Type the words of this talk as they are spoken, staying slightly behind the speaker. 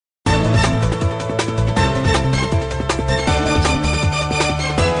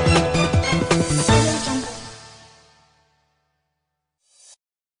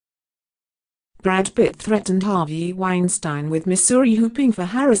Brad Pitt threatened Harvey Weinstein with Missouri whooping for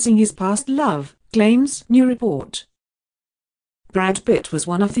harassing his past love, claims new report. Brad Pitt was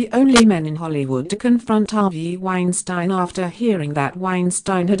one of the only men in Hollywood to confront Harvey Weinstein after hearing that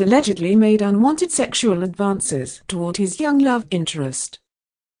Weinstein had allegedly made unwanted sexual advances toward his young love interest.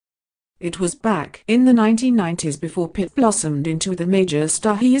 It was back in the 1990s before Pitt blossomed into the major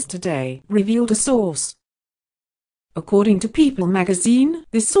star he is today, revealed a source. According to People magazine,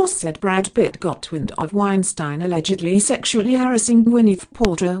 this source said Brad Pitt got wind of Weinstein allegedly sexually harassing Gwyneth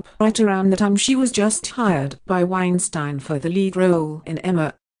Paltrow right around the time she was just hired by Weinstein for the lead role in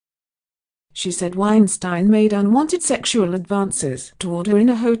Emma. She said Weinstein made unwanted sexual advances toward her in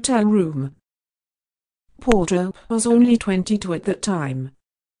a hotel room. Paltrow was only 22 at that time.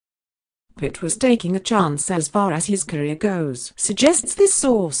 Pitt was taking a chance as far as his career goes, suggests this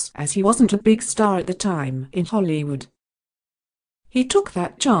source, as he wasn't a big star at the time in Hollywood. He took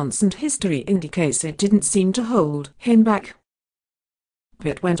that chance and history indicates it didn't seem to hold him back.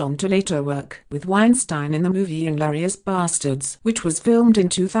 Pitt went on to later work with Weinstein in the movie Inglourious Basterds, which was filmed in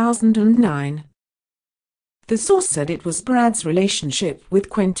 2009. The source said it was Brad's relationship with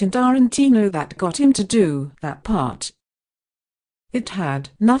Quentin Tarantino that got him to do that part. It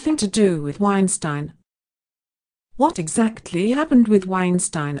had nothing to do with Weinstein. What exactly happened with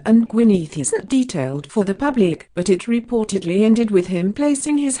Weinstein and Gwyneth isn't detailed for the public, but it reportedly ended with him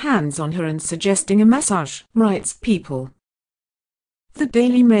placing his hands on her and suggesting a massage, writes People. The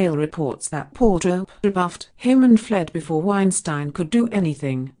Daily Mail reports that Paltrow rebuffed him and fled before Weinstein could do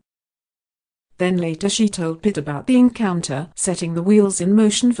anything. Then later she told Pitt about the encounter, setting the wheels in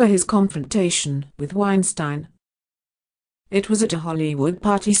motion for his confrontation with Weinstein. It was at a Hollywood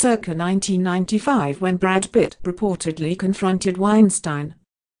party circa 1995 when Brad Pitt reportedly confronted Weinstein.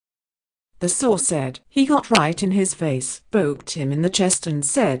 The source said he got right in his face, poked him in the chest and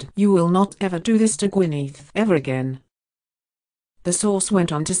said, "You will not ever do this to Gwyneth ever again." The source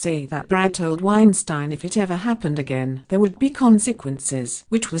went on to say that Brad told Weinstein if it ever happened again there would be consequences,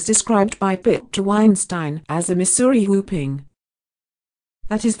 which was described by Pitt to Weinstein as a Missouri whooping.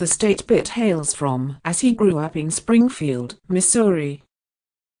 That is the state Pitt hails from, as he grew up in Springfield, Missouri.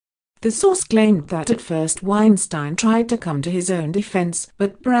 The source claimed that at first Weinstein tried to come to his own defense,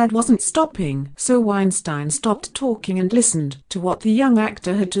 but Brad wasn't stopping, so Weinstein stopped talking and listened to what the young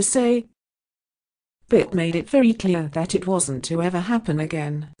actor had to say. Pitt made it very clear that it wasn't to ever happen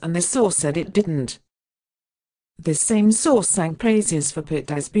again, and the source said it didn't. This same source sang praises for Pitt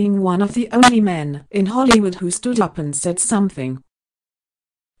as being one of the only men in Hollywood who stood up and said something.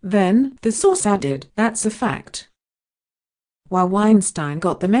 Then, the source added, "That's a fact." While Weinstein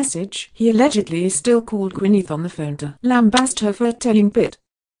got the message, he allegedly still called Gwyneth on the phone to lambast her for telling Pitt.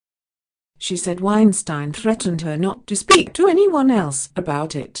 She said Weinstein threatened her not to speak to anyone else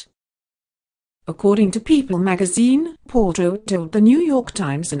about it. According to People magazine, Paltrow told the New York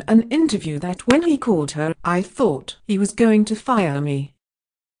Times in an interview that when he called her, "I thought he was going to fire me.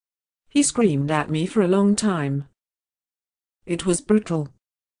 He screamed at me for a long time. It was brutal."